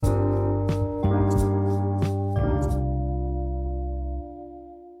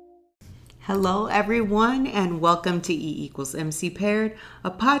Hello, everyone, and welcome to E equals MC Paired, a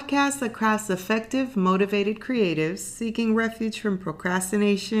podcast that crafts effective, motivated creatives seeking refuge from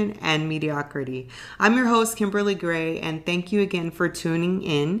procrastination and mediocrity. I'm your host, Kimberly Gray, and thank you again for tuning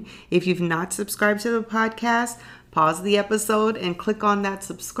in. If you've not subscribed to the podcast, pause the episode and click on that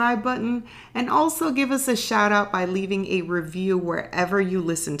subscribe button, and also give us a shout out by leaving a review wherever you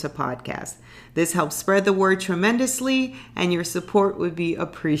listen to podcasts. This helps spread the word tremendously, and your support would be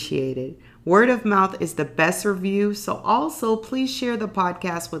appreciated. Word of mouth is the best review, so also please share the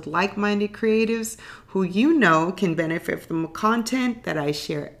podcast with like-minded creatives who you know can benefit from the content that I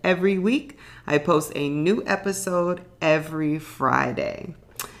share every week. I post a new episode every Friday.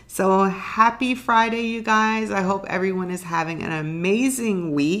 So happy Friday, you guys. I hope everyone is having an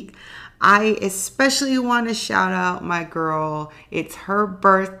amazing week. I especially want to shout out my girl. It's her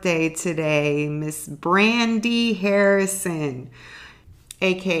birthday today, Miss Brandy Harrison,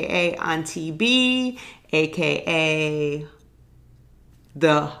 aka Auntie B, aka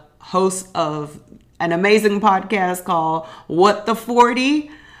the host of an amazing podcast called What the 40,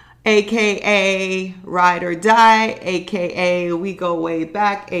 aka Ride or Die, aka We Go Way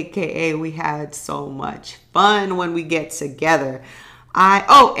Back, aka We Had So Much Fun When We Get Together.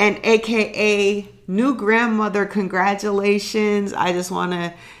 And aka new grandmother, congratulations. I just want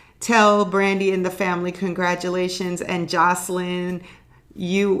to tell Brandy and the family congratulations, and Jocelyn,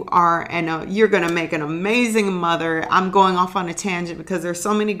 you're going to make an amazing mother. I'm going off on a tangent because there's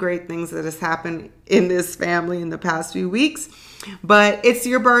so many great things that has happened in this family in the past few weeks. But it's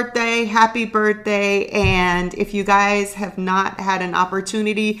your birthday. Happy birthday. And if you guys have not had an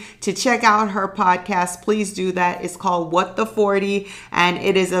opportunity to check out her podcast, please do that. It's called What the 40, and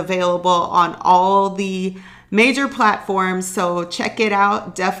it is available on all the major platforms. So check it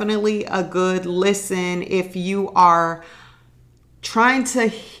out. Definitely a good listen if you are trying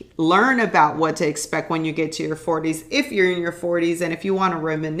to learn about what to expect when you get to your 40s. If you're in your 40s, and if you want to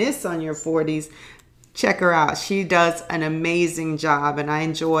reminisce on your 40s, check her out. She does an amazing job, and I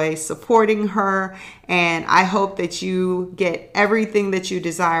enjoy supporting her. And I hope that you get everything that you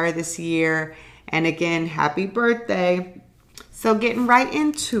desire this year. And again, happy birthday. So getting right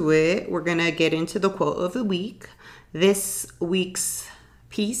into it, we're going to get into the quote of the week. This week's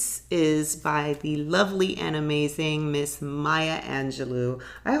piece is by the lovely and amazing Miss Maya Angelou.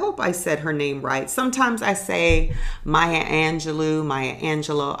 I hope I said her name right. Sometimes I say Maya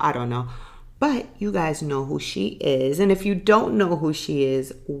Angelou, I don't know. But you guys know who she is. And if you don't know who she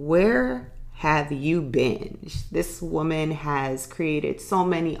is, where have you been? This woman has created so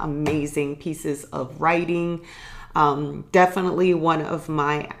many amazing pieces of writing. Definitely one of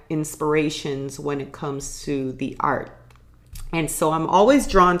my inspirations when it comes to the art. And so I'm always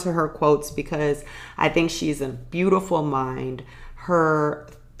drawn to her quotes because I think she's a beautiful mind. Her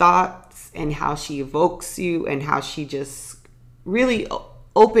thoughts and how she evokes you and how she just really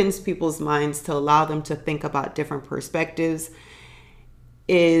opens people's minds to allow them to think about different perspectives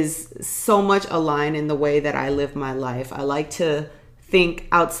is so much aligned in the way that I live my life. I like to think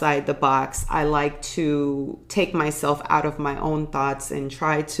outside the box. I like to take myself out of my own thoughts and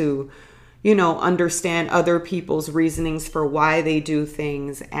try to understand other people's reasonings for why they do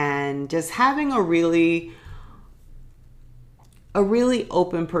things, and just having a really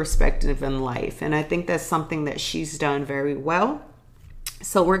open perspective in life. And I think that's something that she's done very well.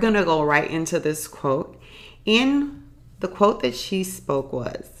 So we're going to go right into this quote. In the quote that she spoke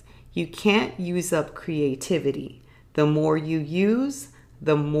was, "You can't use up creativity. The more you use,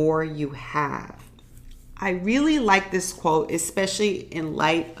 the more you have." I really like this quote, especially in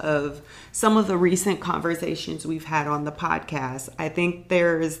light of some of the recent conversations we've had on the podcast. I think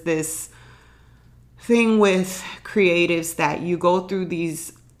there is this thing with creatives that you go through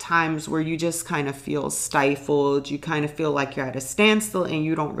these times where you just kind of feel stifled. You kind of feel like you're at a standstill and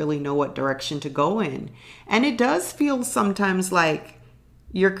you don't really know what direction to go in. And it does feel sometimes like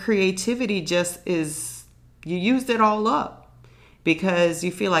your creativity just is, you used it all up. Because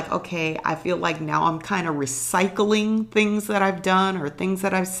you feel like, okay, I feel like now I'm kind of recycling things that I've done or things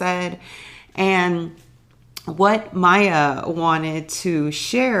that I've said. And what Maya wanted to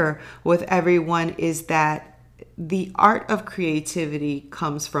share with everyone is that the art of creativity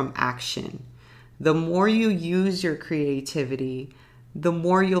comes from action. The more you use your creativity, the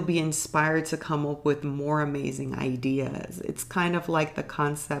more you'll be inspired to come up with more amazing ideas. It's kind of like the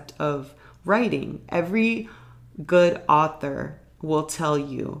concept of writing. Every good author will tell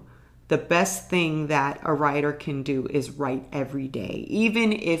you the best thing that a writer can do is write every day,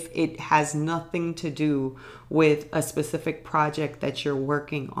 even if it has nothing to do with a specific project that you're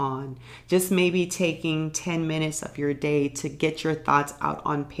working on. Just maybe taking 10 minutes of your day to get your thoughts out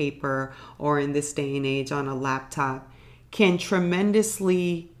on paper, or in this day and age on a laptop, can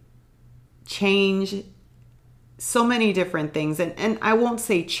tremendously change so many different things. And I won't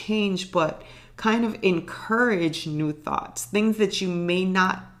say change, but kind of encourage new thoughts, things that you may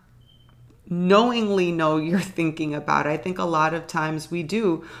not knowingly know you're thinking about. I think a lot of times we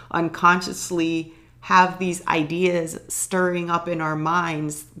do unconsciously have these ideas stirring up in our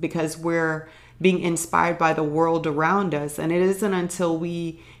minds because we're being inspired by the world around us. And it isn't until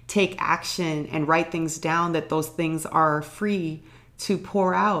we take action and write things down that those things are free to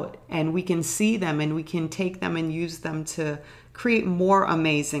pour out, and we can see them and we can take them and use them to create more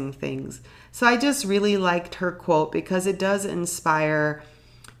amazing things. So I just really liked her quote because it does inspire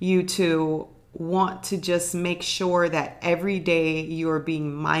you to want to just make sure that every day you're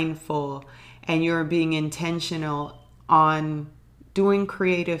being mindful and you're being intentional on doing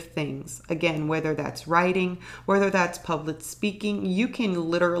creative things. Again, whether that's writing, whether that's public speaking, you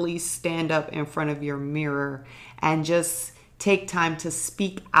can literally stand up in front of your mirror and just take time to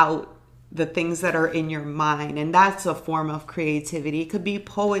speak out the things that are in your mind. And that's a form of creativity. It could be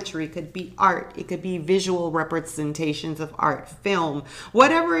poetry, it could be art, it could be visual representations of art, film,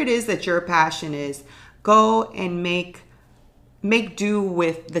 whatever it is that your passion is. Go and make do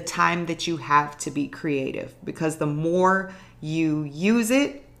with the time that you have to be creative, because the more you use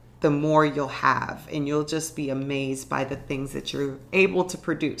it, the more you'll have, and you'll just be amazed by the things that you're able to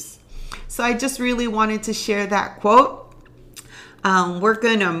produce. So I just really wanted to share that quote. We're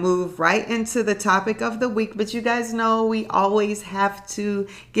going to move right into the topic of the week, but you guys know we always have to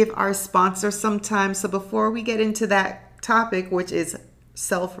give our sponsor some time. So before we get into that topic, which is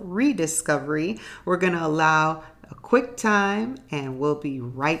self-rediscovery, we're going to allow a quick time and we'll be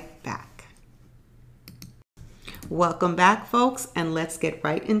right back. Welcome back, folks, and let's get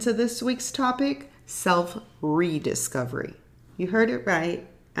right into this week's topic, self-rediscovery. You heard it right.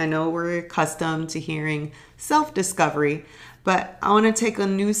 I know we're accustomed to hearing self-discovery, but I want to take a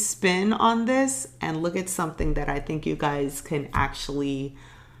new spin on this and look at something that I think you guys can actually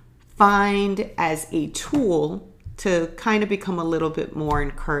find as a tool to kind of become a little bit more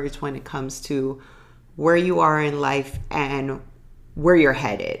encouraged when it comes to where you are in life and where you're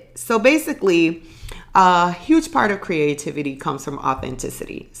headed. So basically, a huge part of creativity comes from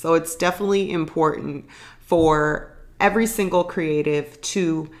authenticity. So it's definitely important for every single creative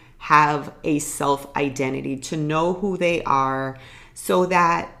to have a self-identity, to know who they are, so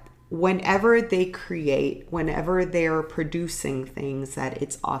that whenever they create, whenever they're producing things, that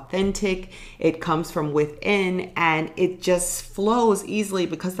it's authentic, it comes from within, and it just flows easily,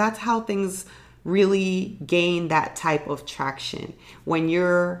 because that's how things really gain that type of traction. When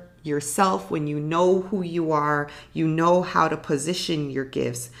you're yourself, when you know who you are, you know how to position your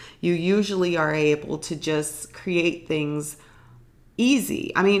gifts, you usually are able to just create things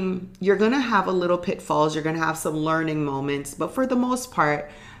easy. I mean, you're going to have a little pitfalls, you're going to have some learning moments, but for the most part,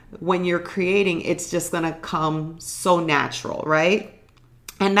 when you're creating, it's just going to come so natural, right?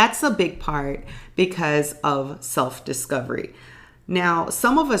 And that's a big part because of self-discovery. Now,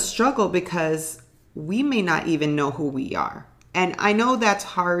 some of us struggle because we may not even know who we are. And I know that's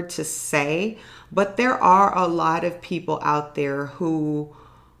hard to say, but there are a lot of people out there who,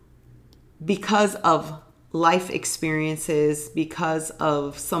 because of life experiences, because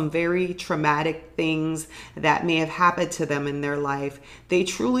of some very traumatic things that may have happened to them in their life, they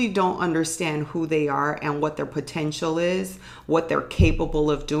truly don't understand who they are and what their potential is, what they're capable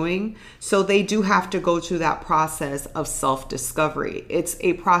of doing. So they do have to go through that process of self-discovery. It's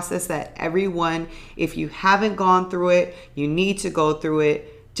a process that everyone, if you haven't gone through it, you need to go through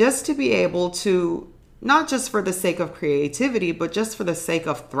it, just to be able to, not just for the sake of creativity, but just for the sake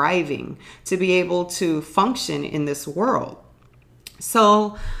of thriving, to be able to function in this world.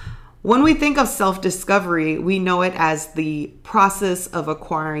 So when we think of self-discovery, we know it as the process of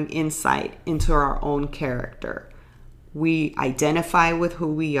acquiring insight into our own character. We identify with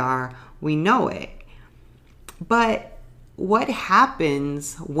who we are, we know it. But what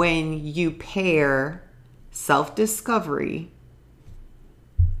happens when you pair self-discovery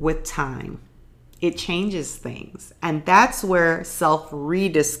with time? It changes things. And that's where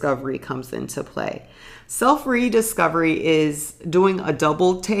self-rediscovery comes into play. Self-rediscovery is doing a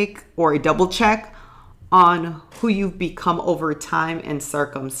double take or a double check on who you've become over time and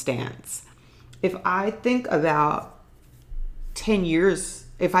circumstance. If I think about 10 years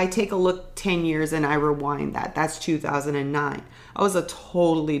if I take a look 10 years and I rewind that's 2009. I was a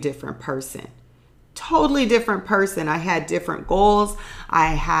totally different person. Totally different person. I had different goals.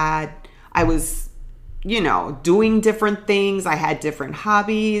 I was, doing different things. I had different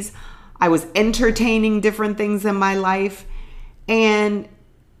hobbies. I was entertaining different things in my life. And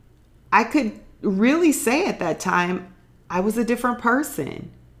I could really say at that time, I was a different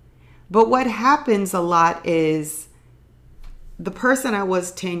person. But what happens a lot is the person I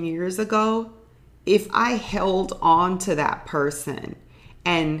was 10 years ago, if I held on to that person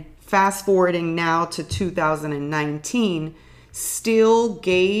and fast forwarding now to 2019, still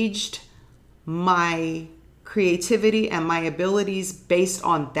gauged my creativity and my abilities based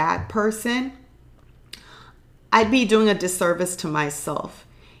on that person, I'd be doing a disservice to myself,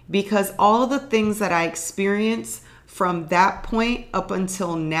 because all the things that I experience from that point up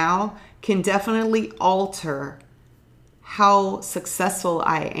until now can definitely alter how successful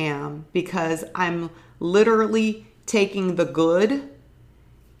I am, because I'm literally taking the good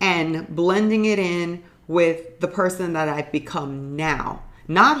and blending it in with the person that I've become now.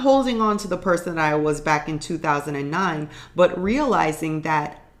 Not holding on to the person that I was back in 2009, but realizing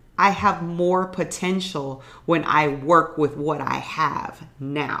that I have more potential when I work with what I have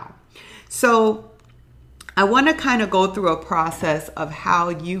now. So I want to kind of go through a process of how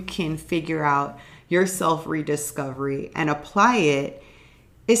you can figure out your self-rediscovery and apply it,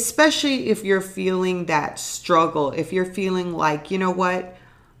 especially if you're feeling that struggle, if you're feeling like, you know what,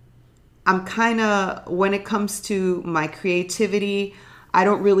 I'm kind of, when it comes to my creativity, I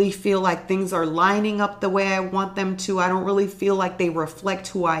don't really feel like things are lining up the way I want them to. I don't really feel like they reflect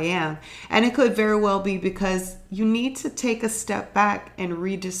who I am. And it could very well be because you need to take a step back and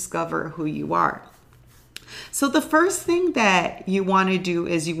rediscover who you are. So the first thing that you want to do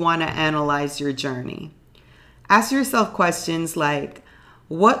is you want to analyze your journey. Ask yourself questions like,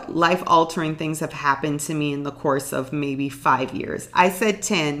 what life-altering things have happened to me in the course of maybe 5 years? I said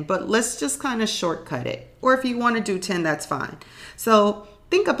 10, but let's just kind of shortcut it. Or if you want to do 10, that's fine. So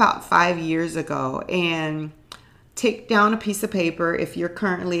think about 5 years ago and take down a piece of paper. If you're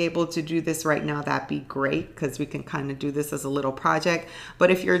currently able to do this right now, that'd be great, because we can kind of do this as a little project.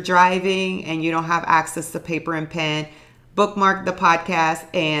 But if you're driving and you don't have access to paper and pen, bookmark the podcast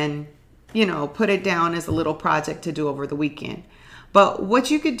and, put it down as a little project to do over the weekend. But what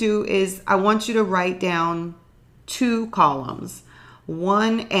you could do is, I want you to write down 2 columns.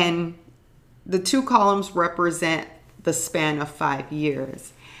 One, and the 2 columns represent the span of 5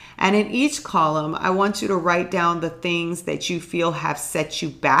 years. And in each column, I want you to write down the things that you feel have set you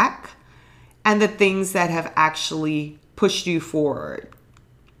back and the things that have actually pushed you forward.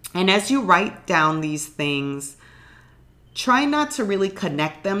 And as you write down these things, try not to really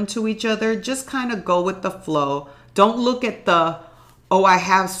connect them to each other. Just kind of go with the flow. Don't look at I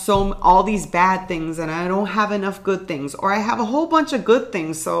have all these bad things and I don't have enough good things, or I have a whole bunch of good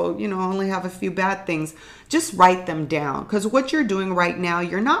things, so I only have a few bad things. Just write them down, because what you're doing right now,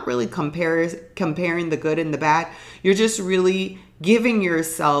 you're not really comparing the good and the bad. You're just really giving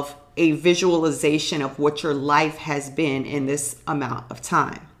yourself a visualization of what your life has been in this amount of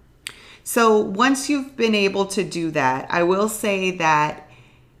time. So once you've been able to do that, I will say that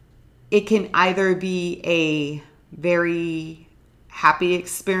it can either be a very happy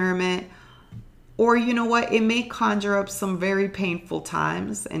experiment, or it may conjure up some very painful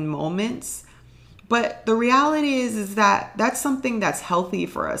times and moments. But the reality is that that's something that's healthy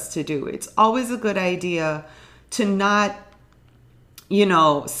for us to do. It's always a good idea to not,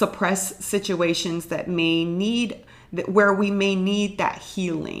 suppress situations where we may need that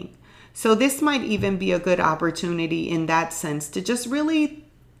healing. So this might even be a good opportunity in that sense to just really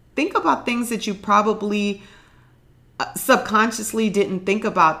think about things that you probably subconsciously didn't think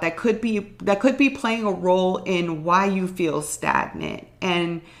about that could be playing a role in why you feel stagnant,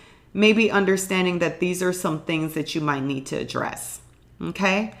 and maybe understanding that these are some things that you might need to address.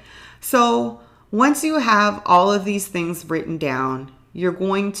 Okay? So once you have all of these things written down, you're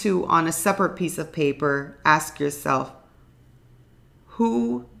going to, on a separate piece of paper, ask yourself,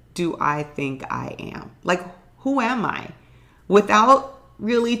 who do I think I am? Like, who am I? Without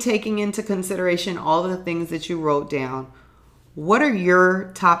really taking into consideration all the things that you wrote down, what are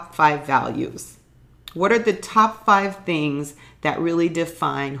your top 5 values? What are the top 5 things that really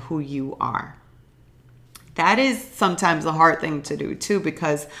define who you are? That is sometimes a hard thing to do too,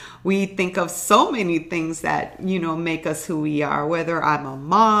 because we think of so many things that, make us who we are, whether I'm a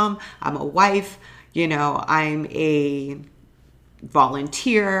mom, I'm a wife, I'm a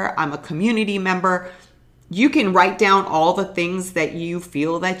volunteer, I'm a community member. You can write down all the things that you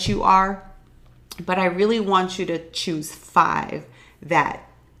feel that you are, but I really want you to choose 5 that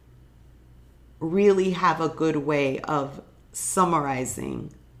really have a good way of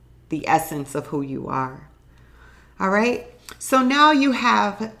summarizing the essence of who you are. All right. So now you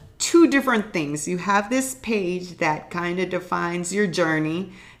have two different things. You have this page that kind of defines your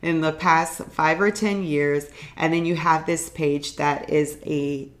journey in the past 5 or 10 years. And then you have this page that is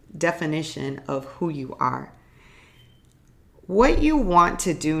a definition of who you are. What you want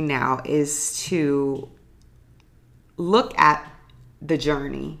to do now is to look at the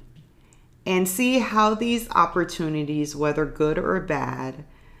journey and see how these opportunities, whether good or bad,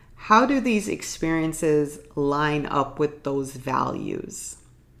 how do these experiences line up with those values?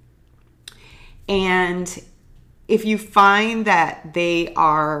 And if you find that they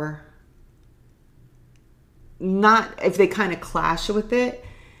are not, if they kind of clash with it,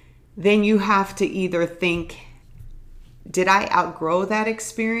 then you have to either think, did I outgrow that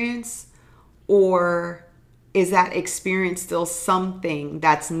experience? Or is that experience still something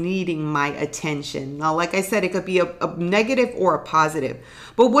that's needing my attention? Now, like I said, it could be a negative or a positive.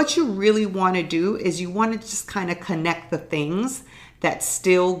 But what you really want to do is you want to just kind of connect the things that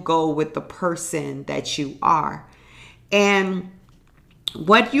still go with the person that you are. And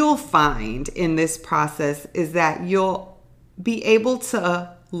what you'll find in this process is that you'll be able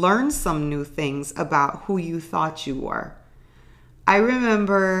to learn some new things about who you thought you were. I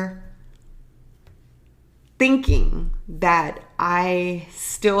remember thinking that I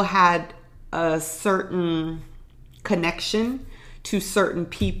still had a certain connection to certain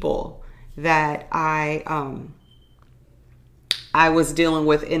people that I was dealing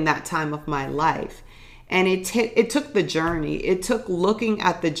with in that time of my life. And it took the journey. It took looking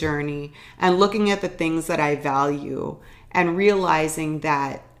at the journey and looking at the things that I value and realizing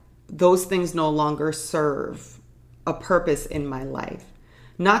that those things no longer serve a purpose in my life.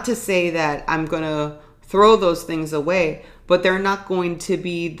 Not to say that I'm going to throw those things away, but they're not going to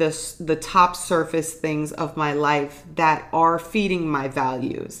be the top surface things of my life that are feeding my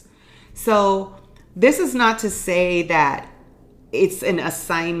values. So this is not to say that it's an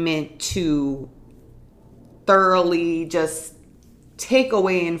assignment to thoroughly just take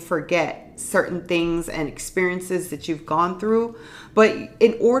away and forget certain things and experiences that you've gone through. But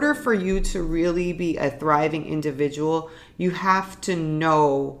in order for you to really be a thriving individual, you have to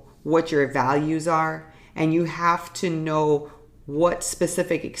know what your values are, and you have to know what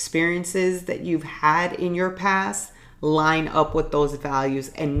specific experiences that you've had in your past line up with those values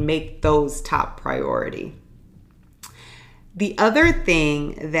and make those top priority. The other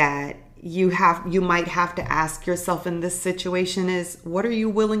thing that you might have to ask yourself in this situation is, what are you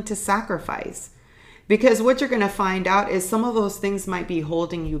willing to sacrifice? Because what you're going to find out is some of those things might be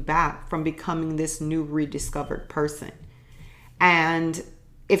holding you back from becoming this new rediscovered person. And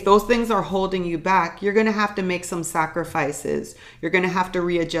if those things are holding you back, you're going to have to make some sacrifices. You're going to have to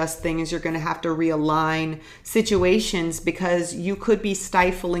readjust things. You're going to have to realign situations because you could be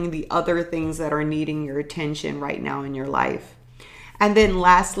stifling the other things that are needing your attention right now in your life. And then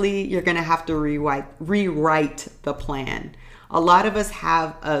lastly, you're going to have to rewrite the plan. A lot of us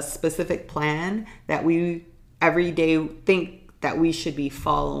have a specific plan that we every day think that we should be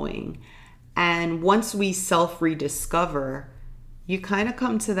following. And once we self-rediscover, you kind of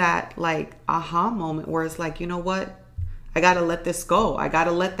come to that like aha moment where it's like, you know what? I got to let this go. I got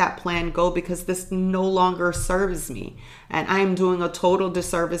to let that plan go because this no longer serves me. And I'm doing a total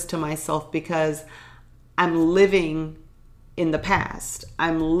disservice to myself because I'm living in the past.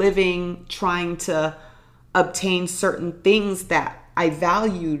 I'm living trying to obtain certain things that I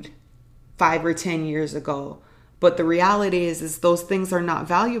valued 5 or 10 years ago. But the reality is those things are not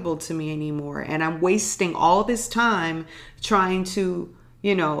valuable to me anymore. And I'm wasting all this time trying to,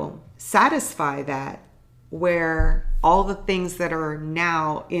 satisfy that, where all the things that are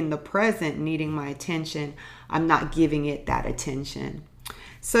now in the present needing my attention, I'm not giving it that attention.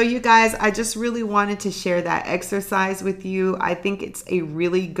 So you guys, I just really wanted to share that exercise with you. I think it's a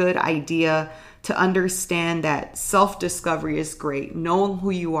really good idea to understand that self-discovery is great. Knowing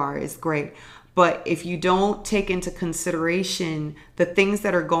who you are is great. But if you don't take into consideration the things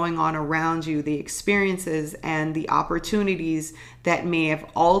that are going on around you, the experiences and the opportunities that may have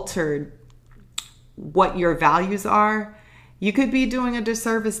altered what your values are, you could be doing a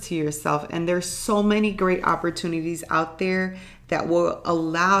disservice to yourself. And there's so many great opportunities out there that will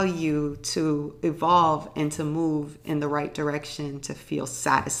allow you to evolve and to move in the right direction to feel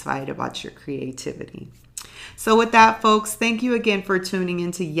satisfied about your creativity. So with that, folks, thank you again for tuning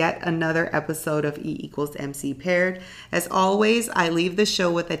into yet another episode of E=MC Paired. As always, I leave the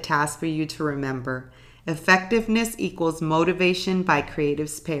show with a task for you to remember. Effectiveness equals motivation by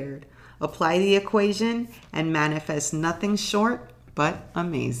creatives paired. Apply the equation and manifest nothing short but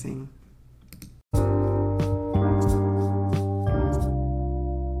amazing.